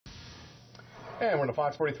And we're in the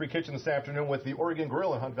Fox 43 kitchen this afternoon with the Oregon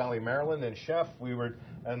Grille in Hunt Valley, Maryland. And Chef, we were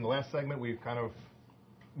in the last segment. We've kind of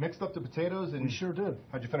mixed up the potatoes. And we sure did.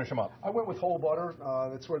 How'd you finish them up? I went with whole butter.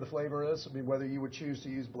 That's where the flavor is. I mean, whether you would choose to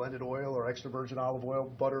use blended oil or extra virgin olive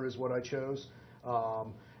oil, butter is what I chose.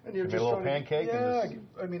 And you're you just made a little pancake. Yeah,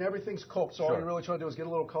 I mean everything's cooked, so sure. all you're really trying to do is get a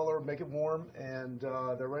little color, make it warm, and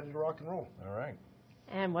they're ready to rock and roll. All right.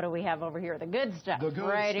 And what do we have over here? The good stuff. The good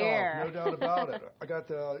right stuff, here. no doubt about it. I got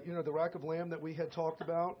the the rack of lamb that we had talked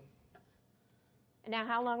about. Now,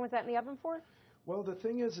 how long was that in the oven for? Well, the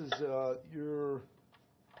thing is the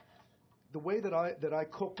way that I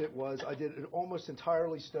cooked it was I did it almost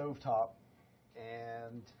entirely stovetop,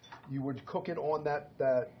 and you would cook it on that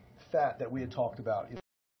fat that we had talked about.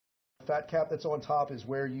 The fat cap that's on top is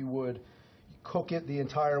where you would cook it the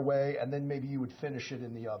entire way, and then maybe you would finish it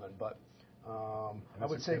in the oven. But I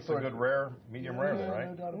would say for a good rare, medium rare, then, right?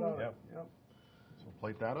 No doubt about it. Yep. So we'll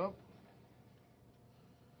plate that up.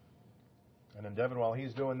 And then Devin, while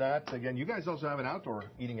he's doing that, again, you guys also have an outdoor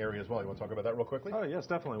eating area as well. You want to talk about that real quickly? Oh, yes,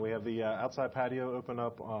 definitely. We have the outside patio open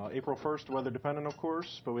up April 1st, weather dependent, of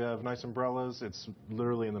course, but we have nice umbrellas. It's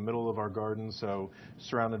literally in the middle of our garden, so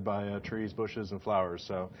surrounded by trees, bushes, and flowers.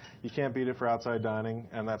 So you can't beat it for outside dining,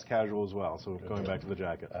 and that's casual as well, so going back to the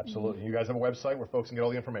jacket. Absolutely. You guys have a website where folks can get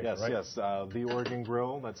all the information, yes, right? Yes, the Oregon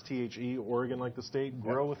Grille, that's T-H-E, Oregon like the state,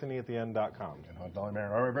 grill with an E at the end.com. In Hunt Valley,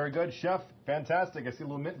 Maryland. All right, very good. Chef, fantastic. I see a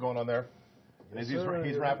little mint going on there. As he's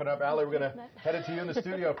wrapping up, Allie, we're going to head it to you in the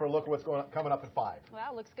studio for a look at what's coming up at 5.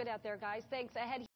 Well, looks good out there, guys. Thanks. Ahead.